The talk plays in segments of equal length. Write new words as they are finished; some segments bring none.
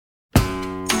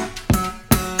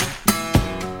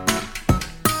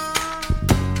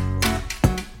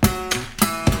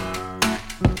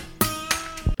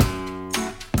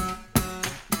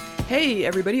Hey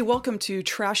everybody, welcome to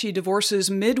Trashy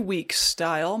Divorces Midweek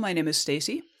Style. My name is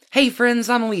Stacy. Hey friends,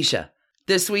 I'm Alicia.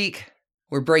 This week,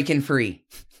 we're breaking free.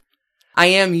 I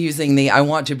am using the I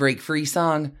Want to Break Free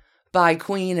song by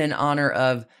Queen in honor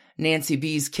of Nancy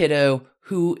B's kiddo,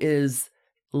 who is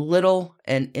little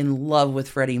and in love with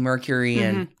Freddie Mercury,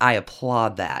 and I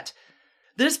applaud that.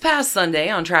 This past Sunday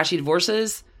on Trashy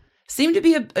Divorces seemed to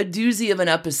be a doozy of an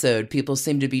episode. People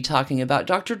seem to be talking about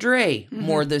Dr. Dre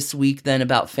more this week than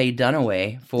about Faye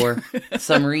Dunaway for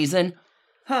some reason.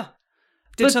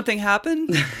 Did something happen?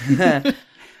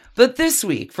 But this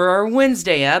week, for our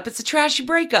Wednesday up, it's a trashy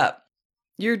breakup.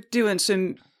 You're doing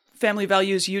some Family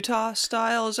Values Utah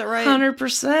style, is that right?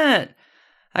 100%.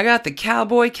 I got the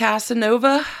Cowboy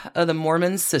Casanova of the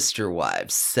Mormon Sister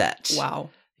Wives set.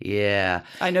 Wow. Yeah.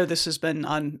 I know this has been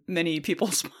on many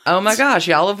people's minds. Oh my gosh,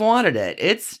 y'all have wanted it.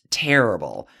 It's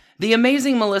terrible. The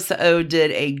amazing Melissa O did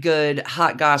a good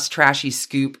hot goss trashy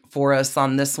scoop for us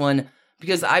on this one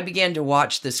because I began to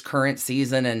watch this current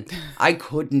season and I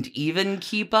couldn't even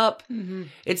keep up.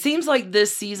 It seems like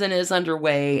this season is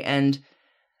underway and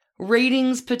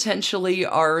ratings potentially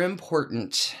are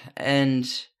important, and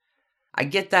I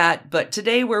get that, but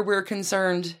today where we're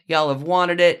concerned, y'all have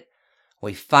wanted it.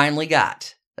 We finally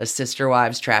got a Sister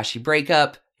Wives trashy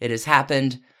breakup. It has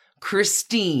happened.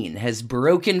 Christine has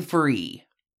broken free.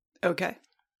 Okay.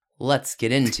 Let's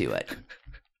get into it.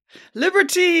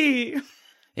 Liberty!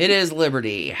 It is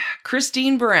Liberty.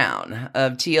 Christine Brown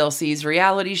of TLC's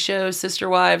reality show Sister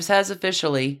Wives has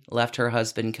officially left her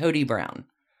husband Cody Brown.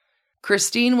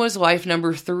 Christine was wife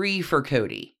number 3 for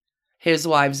Cody. His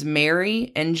wives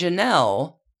Mary and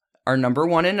Janelle are number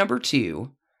 1 and number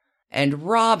 2, and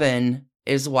Robin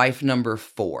is wife number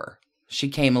 4. She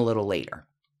came a little later.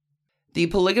 The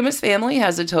polygamous family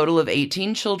has a total of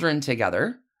 18 children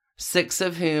together, 6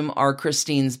 of whom are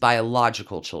Christine's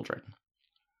biological children.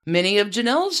 Many of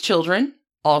Janelle's children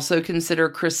also consider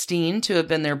Christine to have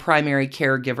been their primary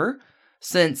caregiver,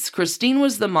 since Christine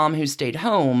was the mom who stayed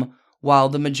home while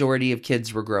the majority of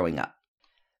kids were growing up.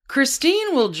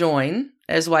 Christine will join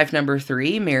as wife number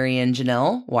 3, Mary and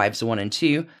Janelle, wives 1 and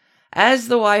 2, as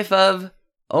the wife of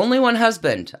only one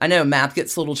husband. I know math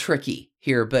gets a little tricky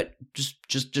here, but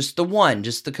just the one,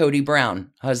 just the Cody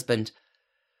Brown husband.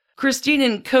 Christine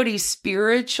and Cody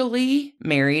spiritually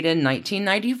married in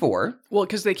 1994. Well,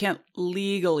 because they can't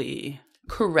legally.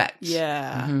 Correct.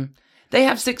 Yeah. They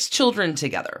have 6 children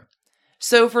together.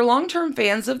 So for long-term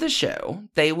fans of the show,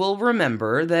 they will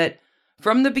remember that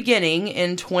from the beginning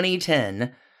in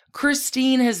 2010,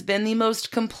 Christine has been the most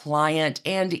compliant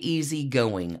and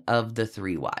easygoing of the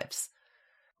 3 wives.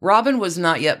 Robin was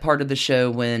not yet part of the show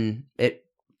when it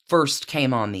first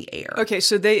came on the air. Okay,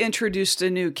 so they introduced a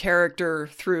new character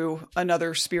through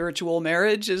another spiritual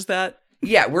marriage, is that?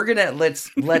 Yeah, we're gonna,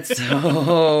 let's,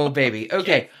 oh, baby.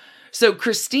 Okay. So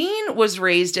Christine was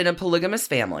raised in a polygamous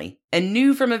family and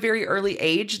knew from a very early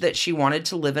age that she wanted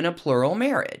to live in a plural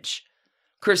marriage.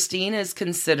 Christine is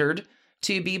considered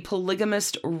to be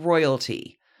polygamist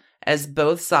royalty, as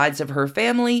both sides of her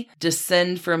family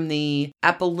descend from the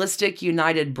Apostolic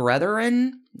United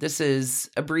Brethren. This is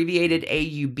abbreviated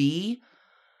AUB.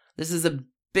 This is a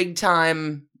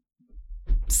big-time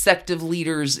sect of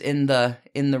leaders in the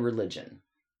religion.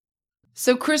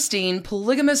 So Christine,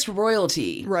 polygamist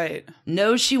royalty, Right.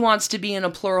 knows she wants to be in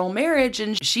a plural marriage,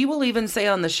 and she will even say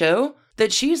on the show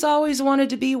that she's always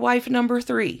wanted to be wife number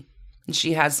 3. And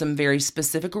she has some very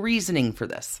specific reasoning for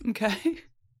this. Okay.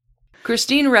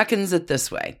 Christine reckons it this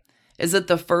way, is that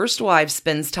the first wife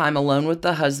spends time alone with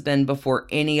the husband before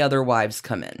any other wives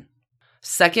come in.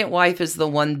 Second wife is the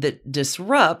one that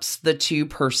disrupts the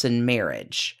 2-person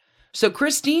marriage. So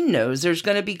Christine knows there's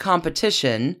going to be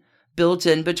competition built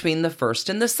in between the first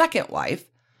and the second wife.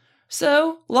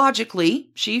 So logically,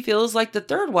 she feels like the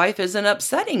third wife isn't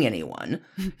upsetting anyone,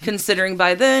 considering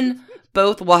by then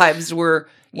both wives were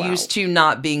used to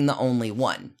not being the only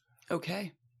one.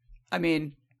 Okay. I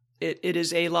mean, it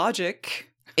is a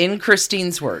logic. In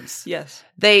Christine's words. Yes.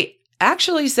 They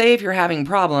actually say if you're having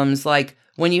problems, like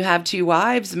when you have 2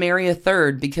 wives, marry a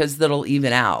third because that'll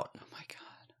even out. Oh my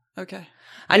God. Okay.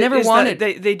 I never wanted...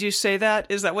 They do say that?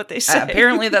 Is that what they say?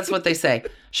 Apparently that's what they say.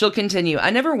 She'll continue. I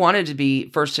never wanted to be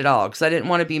first at all because I didn't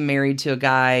want to be married to a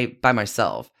guy by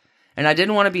myself. And I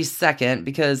didn't want to be second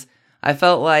because I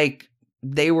felt like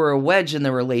they were a wedge in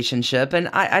the relationship and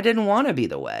I didn't want to be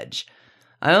the wedge.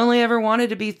 I only ever wanted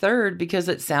to be third because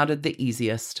it sounded the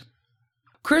easiest.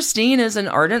 Christine is an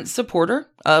ardent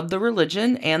supporter of the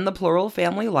religion and the plural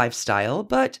family lifestyle,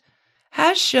 but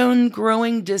has shown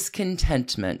growing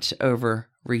discontentment over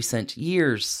recent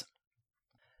years.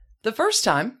 The first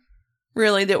time,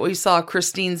 really, that we saw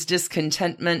Christine's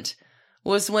discontentment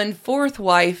was when fourth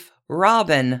wife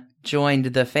Robin joined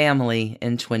the family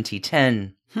in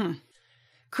 2010.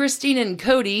 Christine and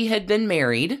Cody had been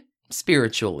married,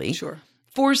 spiritually,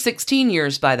 for 16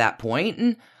 years by that point,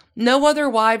 and no other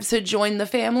wives had joined the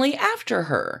family after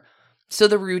her. So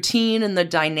the routine and the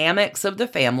dynamics of the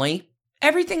family,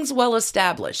 everything's well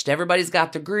established. Everybody's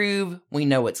got the groove. We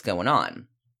know what's going on.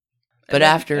 But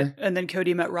And then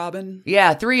Cody met Robin.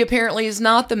 Yeah, 3 apparently is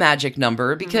not the magic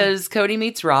number because Cody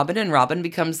meets Robin and Robin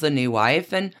becomes the new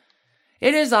wife. And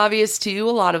it is obvious to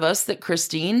a lot of us that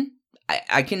Christine,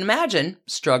 I can imagine,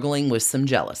 struggling with some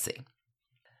jealousy.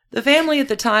 The family at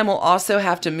the time will also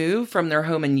have to move from their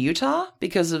home in Utah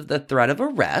because of the threat of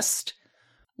arrest,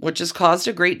 which has caused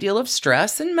a great deal of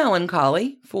stress and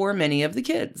melancholy for many of the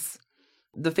kids.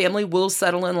 The family will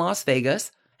settle in Las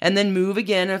Vegas and then move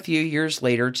again a few years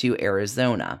later to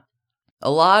Arizona. A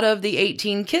lot of the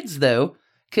 18 kids, though,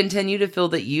 continue to feel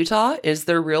that Utah is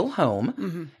their real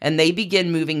home, and they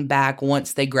begin moving back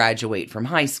once they graduate from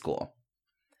high school.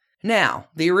 Now,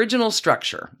 the original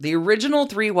structure, the original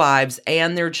 3 wives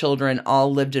and their children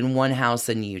all lived in one house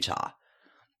in Utah,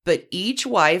 but each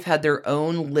wife had their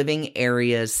own living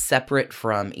areas separate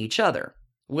from each other,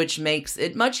 which makes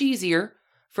it much easier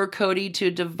for Cody to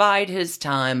divide his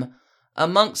time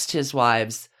amongst his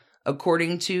wives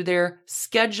according to their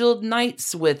scheduled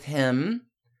nights with him,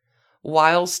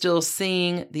 while still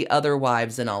seeing the other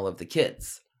wives and all of the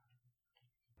kids.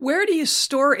 Where do you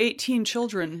store 18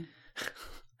 children?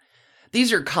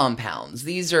 These are compounds.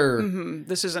 These are...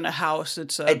 This isn't a house.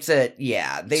 It's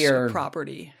a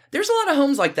property. There's a lot of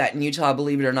homes like that in Utah,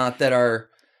 believe it or not, that are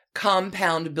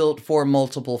compound built for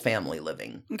multiple family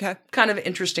living. Okay. Kind of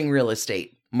interesting real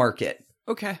estate market.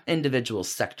 Okay. Individual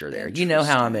sector there. You know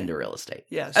how I'm into real estate.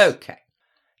 Yes. Okay.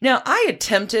 Now, I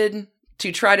attempted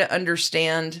to try to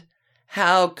understand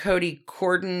how Cody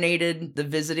coordinated the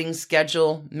visiting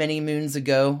schedule many moons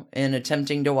ago in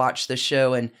attempting to watch the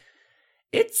show, and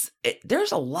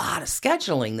there's a lot of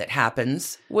scheduling that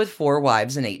happens with 4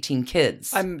 wives and 18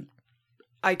 kids.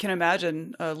 I can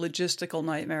imagine a logistical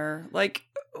nightmare. Like,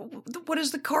 what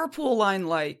is the carpool line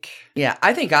like? Yeah,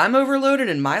 I think I'm overloaded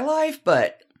in my life,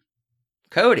 but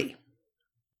Cody,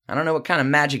 I don't know what kind of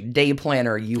magic day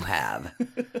planner you have.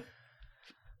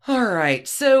 All right,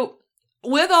 so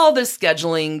with all this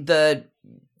scheduling, the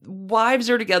wives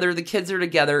are together, the kids are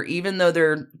together, even though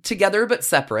they're together but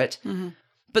separate.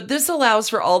 But this allows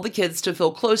for all the kids to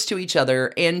feel close to each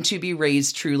other and to be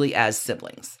raised truly as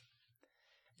siblings.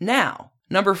 Now,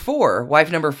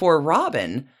 wife number 4,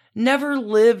 Robin, never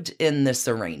lived in this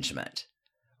arrangement.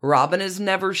 Robin has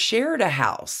never shared a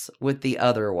house with the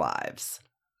other wives.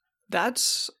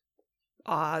 That's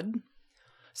odd.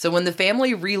 So when the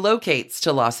family relocates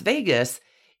to Las Vegas,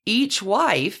 each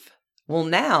wife will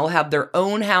now have their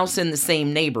own house in the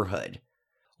same neighborhood,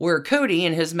 where Cody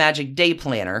and his magic day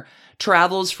planner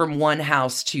travels from one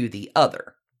house to the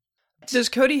other. Does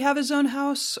Cody have his own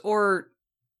house or?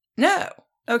 No.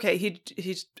 Okay,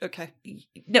 he's okay.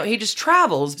 No, he just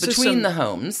travels between the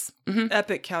homes.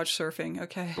 Epic couch surfing,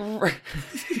 okay.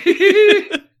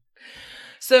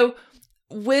 So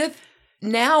with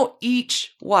now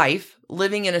each wife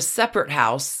living in a separate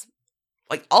house,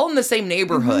 like all in the same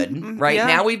neighborhood, right? Yeah.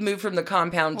 Now we've moved from the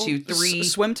compound to 3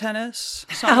 swim tennis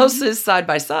houses side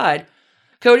by side.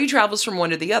 Cody travels from one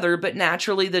to the other, but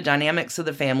naturally the dynamics of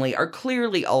the family are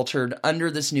clearly altered under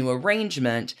this new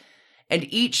arrangement,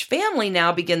 and each family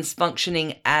now begins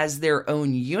functioning as their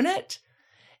own unit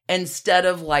instead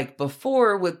of like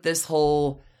before with this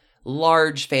whole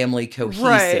large family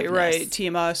cohesiveness. Right.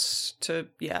 Team us to,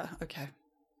 yeah, okay.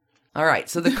 All right,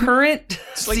 so the current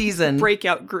season...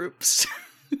 breakout groups.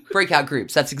 Breakout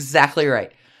groups, that's exactly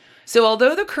right. So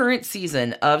although the current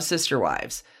season of Sister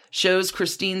Wives shows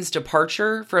Christine's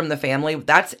departure from the family,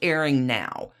 that's airing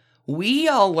now. We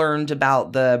all learned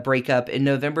about the breakup in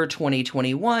November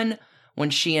 2021 when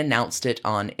she announced it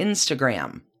on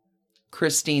Instagram.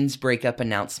 Christine's breakup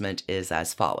announcement is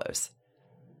as follows.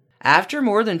 After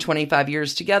more than 25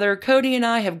 years together, Cody and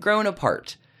I have grown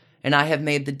apart, and I have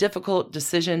made the difficult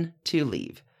decision to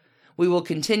leave. We will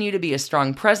continue to be a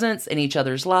strong presence in each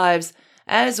other's lives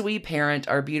as we parent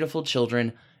our beautiful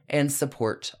children and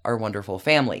support our wonderful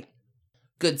family.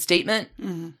 Good statement.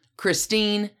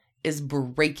 Christine is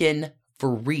breaking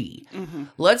free.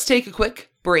 Let's take a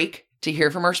quick break to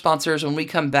hear from our sponsors. When we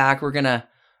come back, we're gonna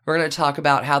talk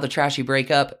about how the trashy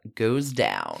breakup goes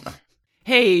down.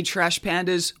 Hey, Trash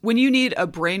Pandas. When you need a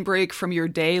brain break from your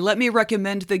day, let me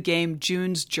recommend the game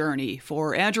June's Journey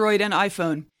for Android and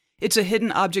iPhone. It's a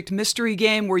hidden object mystery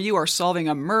game where you are solving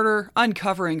a murder,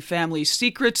 uncovering family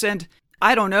secrets, and,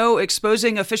 I don't know,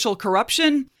 exposing official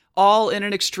corruption? all in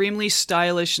an extremely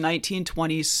stylish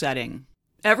 1920s setting.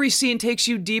 Every scene takes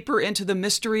you deeper into the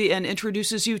mystery and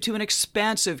introduces you to an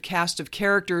expansive cast of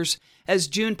characters as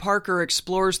June Parker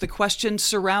explores the questions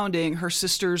surrounding her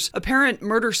sister's apparent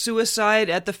murder-suicide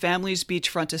at the family's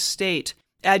beachfront estate.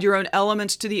 Add your own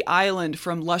elements to the island,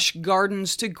 from lush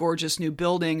gardens to gorgeous new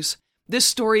buildings. This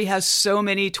story has so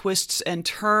many twists and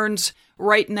turns.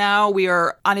 Right now, we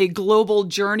are on a global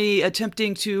journey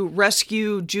attempting to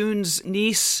rescue June's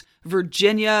niece,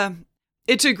 Virginia.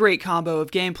 It's a great combo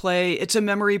of gameplay. It's a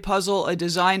memory puzzle, a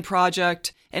design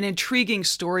project, an intriguing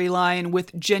storyline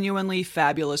with genuinely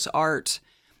fabulous art.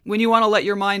 When you want to let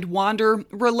your mind wander,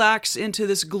 relax into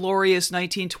this glorious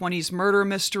 1920s murder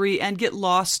mystery and get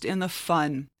lost in the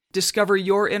fun. Discover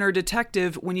your inner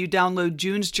detective when you download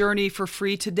June's Journey for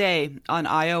free today on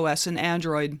iOS and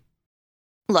Android.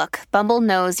 Look, Bumble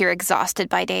knows you're exhausted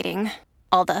by dating.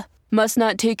 All the, must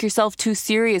not take yourself too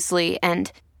seriously,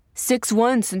 and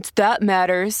 6'1" since that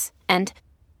matters, and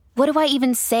what do I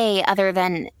even say other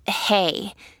than,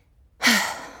 hey?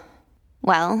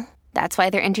 Well, that's why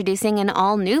they're introducing an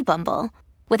all-new Bumble,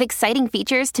 with exciting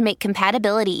features to make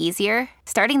compatibility easier,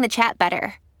 starting the chat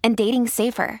better, and dating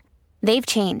safer. They've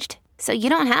changed, so you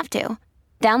don't have to.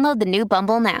 Download the new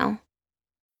Bumble now.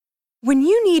 When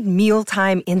you need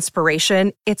mealtime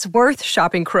inspiration, it's worth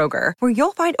shopping Kroger, where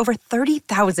you'll find over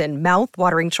 30,000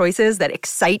 mouth-watering choices that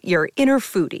excite your inner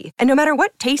foodie. And no matter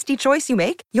what tasty choice you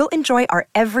make, you'll enjoy our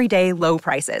everyday low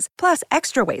prices, plus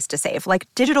extra ways to save, like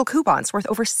digital coupons worth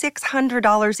over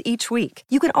 $600 each week.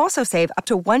 You can also save up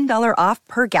to $1 off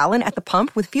per gallon at the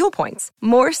pump with fuel points.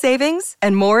 More savings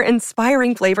and more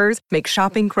inspiring flavors make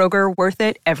shopping Kroger worth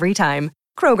it every time.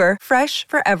 Kroger, fresh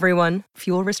for everyone.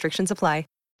 Fuel restrictions apply.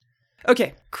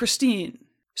 Okay, Christine.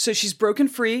 So she's broken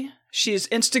free. She has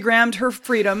Instagrammed her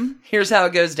freedom. Here's how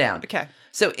it goes down. Okay.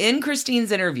 So in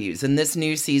Christine's interviews in this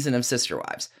new season of Sister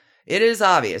Wives, it is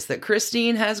obvious that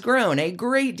Christine has grown a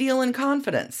great deal in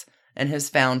confidence and has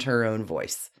found her own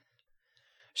voice.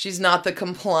 She's not the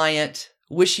compliant,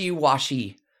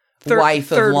 wishy-washy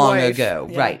wife of long ago.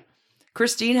 Yeah. Right.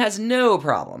 Christine has no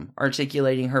problem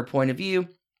articulating her point of view.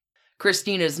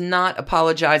 Christine is not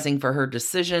apologizing for her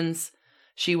decisions.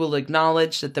 She will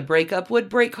acknowledge that the breakup would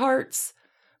break hearts,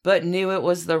 but knew it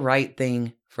was the right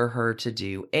thing for her to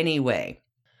do anyway.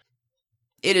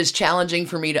 It is challenging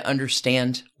for me to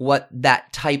understand what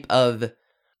that type of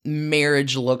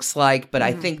marriage looks like, but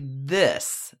I think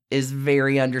this is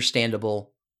very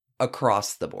understandable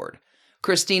across the board.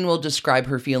 Christine will describe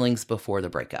her feelings before the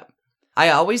breakup. I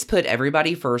always put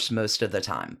everybody first most of the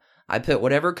time. I put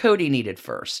whatever Cody needed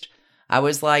first. I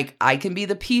was like, I can be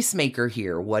the peacemaker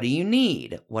here. What do you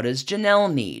need? What does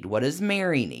Janelle need? What does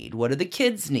Mary need? What do the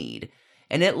kids need?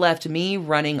 And it left me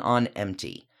running on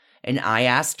empty. And I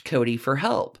asked Cody for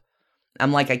help.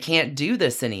 I'm like, I can't do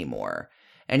this anymore.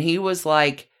 And he was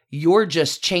like, you're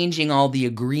just changing all the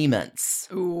agreements.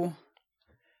 Ooh.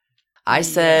 I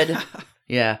said,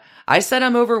 I said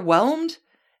I'm overwhelmed,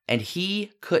 and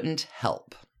he couldn't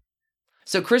help.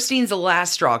 So Christine's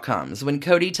last straw comes when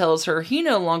Cody tells her he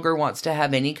no longer wants to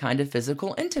have any kind of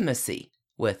physical intimacy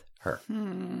with her.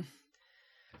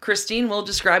 Christine will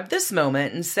describe this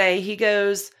moment and say he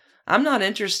goes, I'm not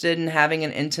interested in having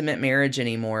an intimate marriage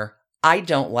anymore. I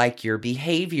don't like your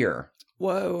behavior.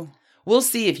 Whoa. We'll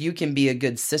see if you can be a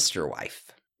good sister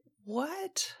wife.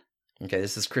 What? Okay,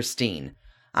 this is Christine.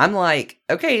 I'm like,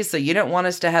 okay, so you don't want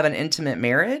us to have an intimate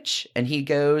marriage? And he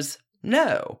goes,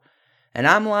 no. And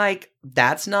I'm like,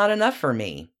 that's not enough for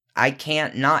me. I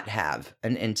can't not have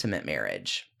an intimate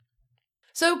marriage.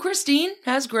 So Christine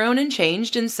has grown and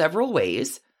changed in several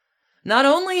ways. Not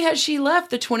only has she left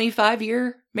the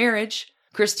 25-year marriage,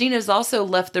 Christine has also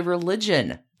left the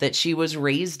religion that she was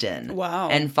raised in. Wow.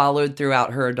 And followed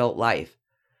throughout her adult life.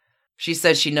 She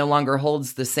says she no longer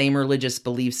holds the same religious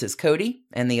beliefs as Cody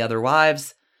and the other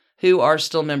wives, who are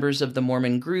still members of the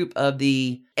Mormon group of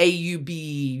the AUB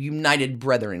United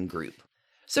Brethren group.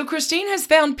 So Christine has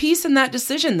found peace in that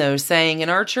decision, though, saying, in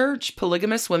our church,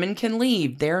 polygamous women can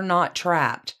leave. They're not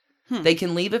trapped. They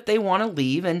can leave if they want to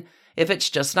leave and if it's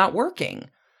just not working.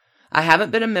 I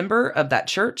haven't been a member of that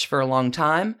church for a long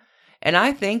time, and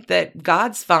I think that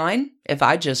God's fine if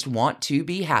I just want to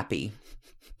be happy.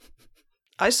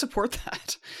 I support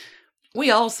that.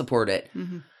 We all support it.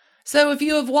 So if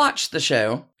you have watched the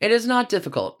show, it is not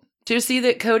difficult to see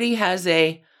that Cody has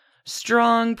a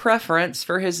strong preference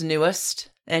for his newest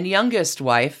and youngest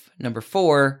wife, number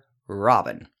 4,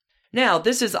 Robin. Now,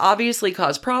 this has obviously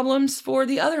caused problems for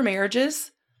the other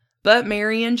marriages, but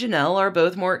Mary and Janelle are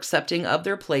both more accepting of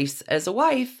their place as a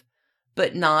wife,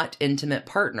 but not intimate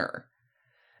partner.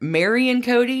 Mary and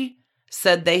Cody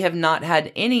said they have not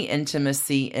had any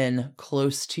intimacy in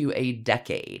close to a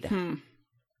decade.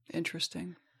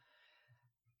 Interesting.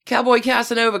 Cowboy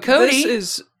Casanova Cody.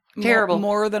 This is terrible.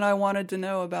 More than I wanted to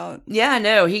know about. Yeah,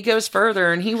 no, he goes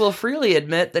further and he will freely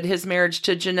admit that his marriage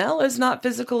to Janelle is not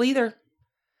physical either.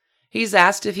 He's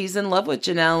asked if he's in love with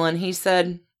Janelle and he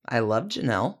said, I love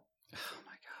Janelle. Oh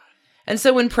my God. And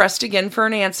so when pressed again for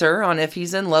an answer on if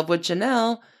he's in love with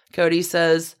Janelle, Cody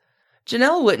says,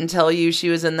 Janelle wouldn't tell you she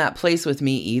was in that place with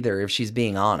me either if she's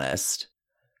being honest.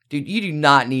 Dude, you do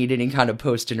not need any kind of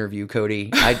post-interview, Cody.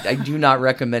 I do not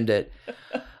recommend it.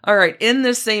 All right, in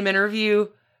this same interview,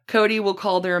 Cody will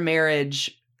call their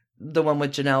marriage, the one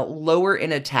with Janelle, lower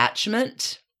in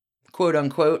attachment, quote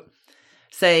unquote,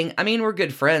 saying, I mean, we're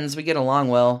good friends. We get along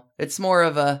well. It's more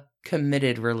of a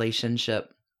committed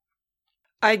relationship.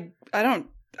 I don't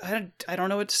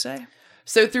know what to say.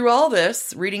 So through all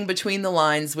this, reading between the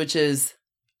lines, which is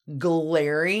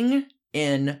glaring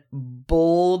in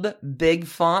bold, big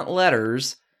font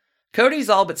letters, Cody's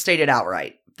all but stated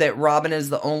outright that Robin is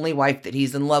the only wife that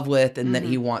he's in love with and that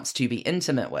he wants to be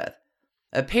intimate with.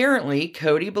 Apparently,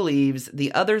 Cody believes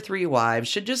the other 3 wives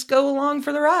should just go along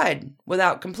for the ride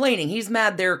without complaining. He's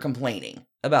mad they're complaining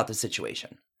about the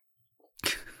situation.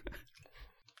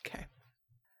 Okay.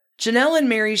 Janelle and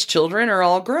Mary's children are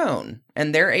all grown,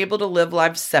 and they're able to live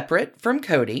lives separate from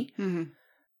Cody.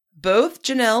 Both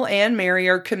Janelle and Mary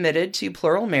are committed to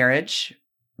plural marriage.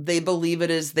 They believe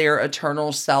it is their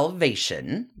eternal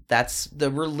salvation. That's the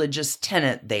religious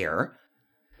tenet there.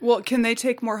 Well, can they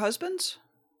take more husbands?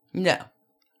 No.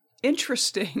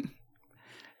 Interesting.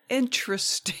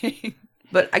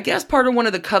 But I guess part of one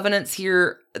of the covenants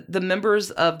here, the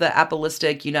members of the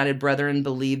Apostolic United Brethren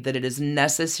believe that it is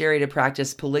necessary to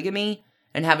practice polygamy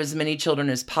and have as many children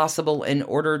as possible in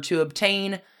order to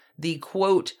obtain the,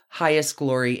 quote, highest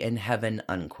glory in heaven,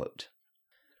 unquote.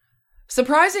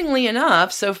 Surprisingly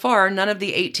enough, so far, none of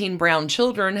the 18 Brown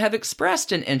children have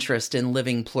expressed an interest in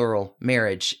living plural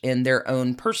marriage in their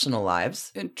own personal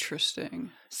lives.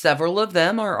 Interesting. Several of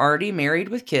them are already married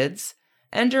with kids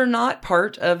and are not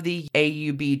part of the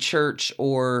AUB church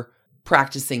or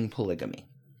practicing polygamy.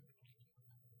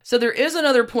 So there is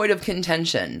another point of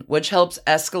contention, which helps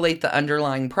escalate the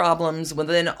underlying problems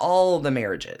within all the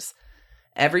marriages.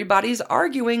 Everybody's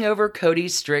arguing over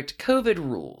Cody's strict COVID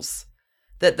rules,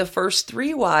 that the first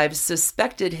 3 wives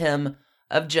suspected him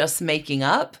of just making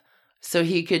up so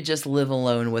he could just live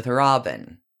alone with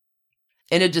Robin.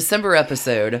 In a December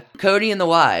episode, Cody and the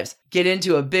wives get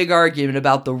into a big argument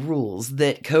about the rules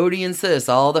that Cody insists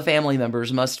all the family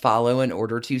members must follow in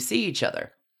order to see each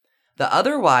other. The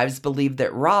other wives believed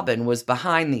that Robin was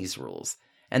behind these rules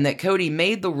and that Cody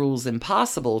made the rules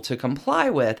impossible to comply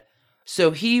with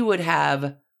so he would have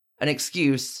an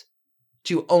excuse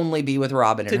to only be with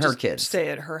Robin and her kids. Stay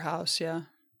at her house, yeah.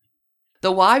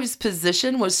 The wives'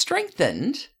 position was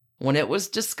strengthened when it was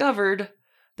discovered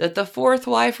that the 4th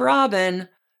wife, Robin,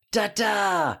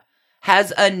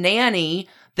 has a nanny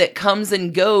that comes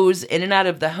and goes in and out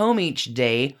of the home each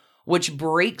day, which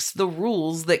breaks the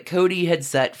rules that Cody had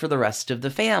set for the rest of the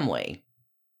family.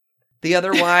 The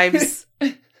other wives...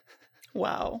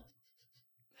 Wow.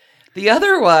 The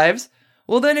other wives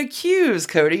will then accuse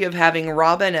Cody of having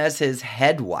Robin as his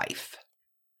head wife.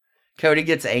 Cody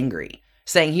gets angry,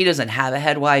 saying he doesn't have a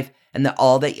head wife and that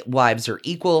all the wives are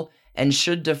equal and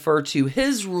should defer to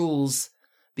his rules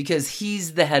because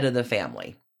he's the head of the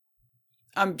family.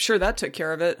 I'm sure that took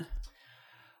care of it.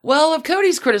 Well, of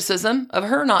Cody's criticism of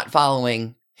her not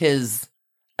following his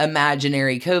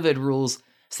imaginary COVID rules,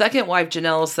 second wife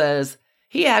Janelle says,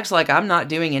 he acts like I'm not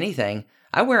doing anything.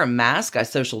 I wear a mask, I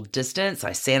social distance,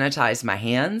 I sanitize my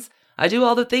hands. I do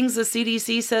all the things the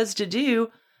CDC says to do,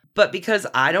 but because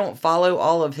I don't follow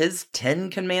all of his 10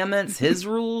 commandments, his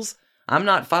rules, I'm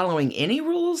not following any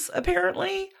rules,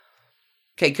 apparently.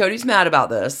 Okay, Cody's mad about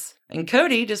this, and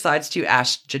Cody decides to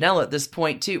ask Janelle at this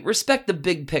point to respect the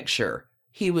big picture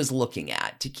he was looking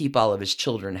at to keep all of his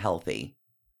children healthy.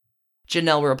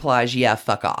 Janelle replies, yeah,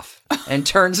 fuck off, and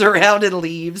turns around and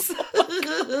leaves.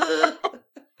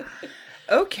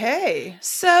 Okay.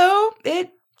 So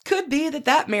it could be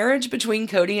that marriage between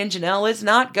Cody and Janelle is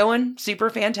not going super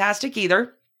fantastic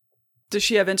either. Does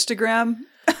she have Instagram?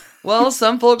 Well,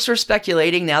 some folks are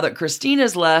speculating now that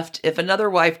Christina's left, if another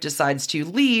wife decides to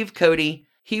leave Cody,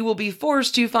 he will be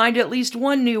forced to find at least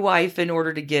one new wife in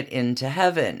order to get into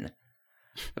heaven.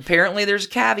 Apparently there's a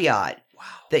caveat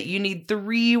that you need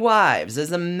 3 wives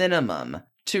as a minimum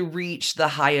to reach the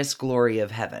highest glory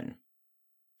of heaven.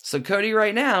 So Cody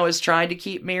right now is trying to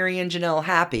keep Mary and Janelle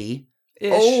happy,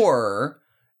 or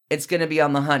it's going to be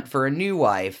on the hunt for a new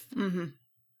wife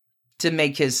to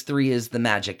make his 3 as the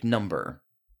magic number.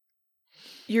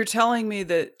 You're telling me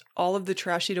that all of the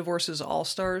Trashy Divorces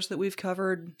All-Stars that we've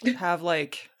covered have,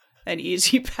 like, an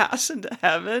easy pass into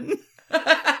heaven?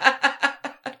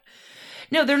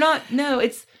 No, they're not. No,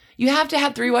 it's, you have to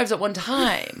have 3 wives at one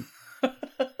time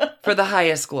for the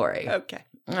highest glory. Okay.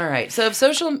 All right. So if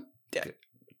social...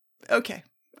 Okay.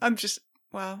 I'm just...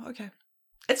 Wow. Okay.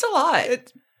 It's a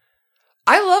lot.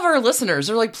 I love our listeners.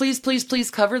 They're like, please, please, please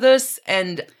cover this.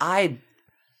 And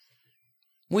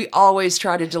we always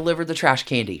try to deliver the trash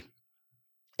candy.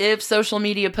 If social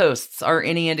media posts are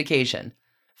any indication,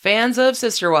 fans of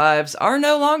Sister Wives are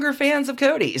no longer fans of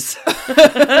Cody's.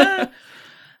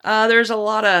 There's a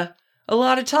lot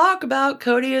of talk about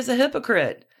Cody as a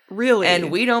hypocrite. Really?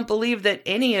 And we don't believe that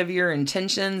any of your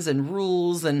intentions and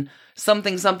rules and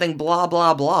something, blah,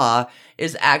 blah, blah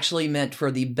is actually meant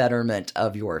for the betterment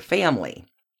of your family.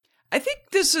 I think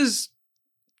this is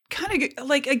kind of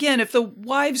like, again, if the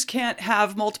wives can't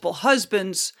have multiple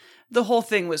husbands, the whole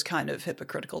thing was kind of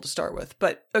hypocritical to start with.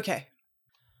 But okay.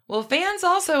 Well, fans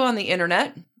also on the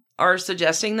internet are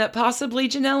suggesting that possibly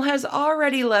Janelle has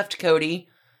already left Cody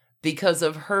because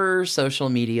of her social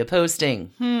media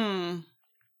posting.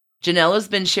 Janelle has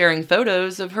been sharing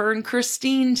photos of her and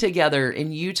Christine together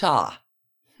in Utah.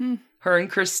 Her and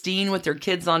Christine with their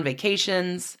kids on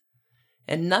vacations.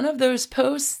 And none of those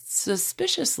posts,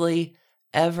 suspiciously,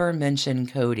 ever mention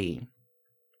Cody.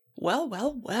 Well.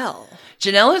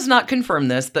 Janelle has not confirmed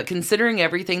this, but considering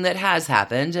everything that has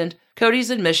happened and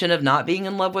Cody's admission of not being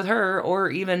in love with her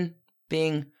or even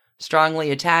being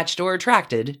strongly attached or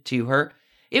attracted to her,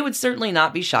 it would certainly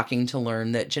not be shocking to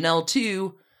learn that Janelle,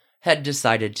 too, had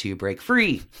decided to break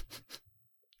free.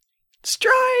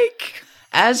 Strike!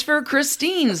 As for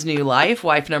Christine's new life,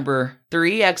 wife number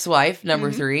 3, ex-wife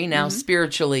number 3, now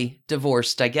spiritually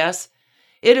divorced, I guess,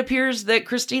 it appears that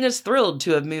Christine is thrilled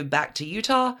to have moved back to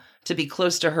Utah to be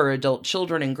close to her adult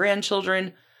children and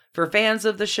grandchildren. For fans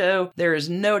of the show, there is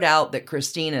no doubt that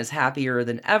Christine is happier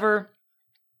than ever.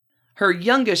 Her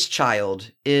youngest child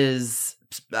is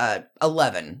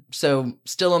 11, so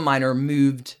still a minor,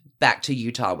 moved back to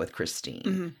Utah with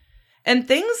Christine. And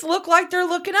things look like they're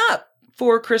looking up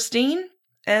for Christine,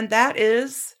 and that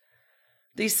is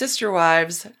the Sister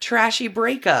Wives trashy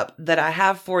breakup that I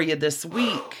have for you this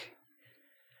week.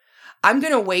 I'm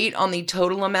going to wait on the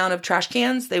total amount of trash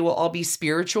cans. They will all be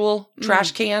spiritual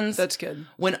trash cans. That's good.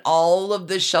 When all of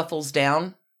this shuffles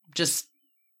down, just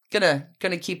gonna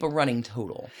keep a running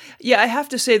total. Yeah, I have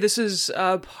to say this is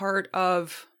a part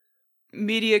of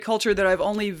media culture that I've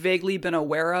only vaguely been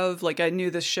aware of. Like, I knew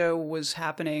this show was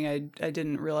happening. I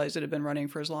didn't realize it had been running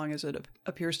for as long as it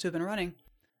appears to have been running.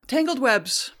 Tangled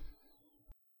Webs.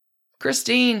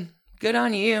 Christine, good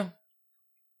on you.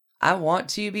 I want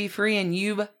to be free, and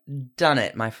you've done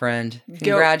it, my friend.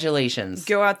 Congratulations.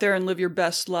 Go out there and live your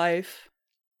best life.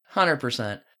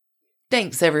 100%.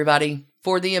 Thanks, everybody,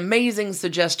 for the amazing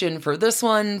suggestion for this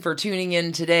one, for tuning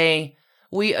in today.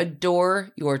 We adore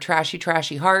your trashy,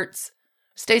 trashy hearts.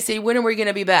 Stacey, when are we going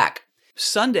to be back?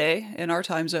 Sunday in our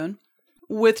time zone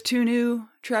with 2 new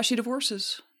trashy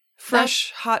divorces.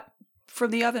 Fresh, hot from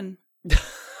the oven.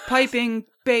 Piping,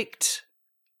 baked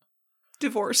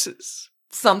divorces.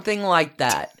 Something like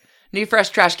that. New Fresh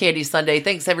Trash Candy Sunday.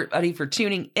 Thanks, everybody, for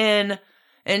tuning in.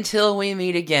 Until we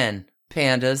meet again,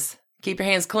 pandas, keep your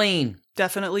hands clean.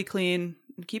 Definitely clean.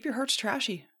 And keep your hearts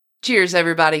trashy. Cheers,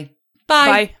 everybody.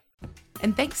 Bye. Bye.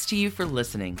 And thanks to you for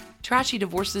listening. Trashy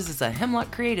Divorces is a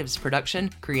Hemlock Creatives production,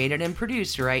 created and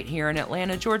produced right here in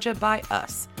Atlanta, Georgia by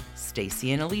us,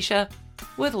 Stacey and Alicia,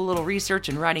 with a little research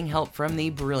and writing help from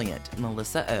the brilliant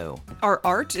Melissa O. Our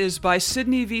art is by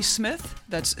Sydney V. Smith.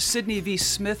 That's Sydney V.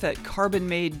 Smith at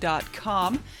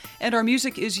carbonmade.com. And our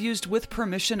music is used with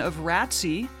permission of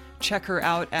Ratsy. Check her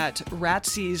out at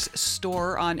Ratsy's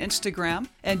store on Instagram,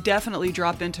 and definitely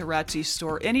drop into Ratsy's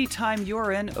store anytime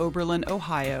you're in Oberlin,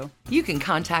 Ohio. You can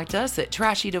contact us at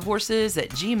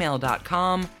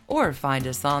trashydivorces@gmail.com or find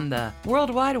us on the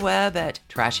World Wide Web at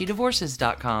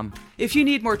trashydivorces.com. If you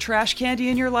need more trash candy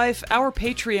in your life, our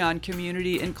Patreon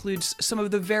community includes some of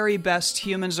the very best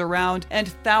humans around and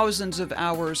thousands of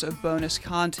hours of bonus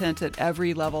content at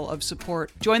every level of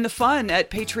support. Join the fun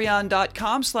at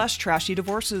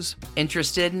patreon.com/trashydivorces.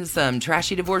 Interested in some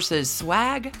Trashy Divorces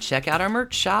swag? Check out our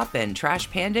merch shop and Trash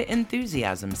Panda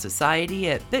Enthusiasm Society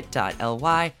at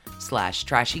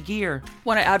bit.ly/trashygear.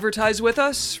 Want to advertise with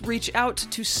us? Reach out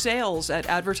to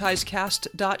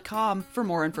sales@advertisecast.com for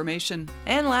more information.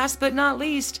 And last but not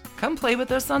least, come play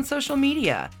with us on social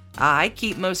media. I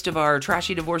keep most of our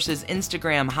Trashy Divorces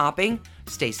Instagram hopping,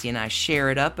 Stacy and I share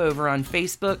it up over on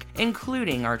Facebook,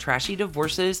 including our Trashy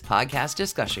Divorces podcast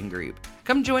discussion group.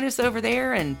 Come join us over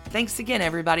there, and thanks again,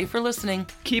 everybody, for listening.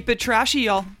 Keep it trashy,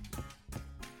 y'all.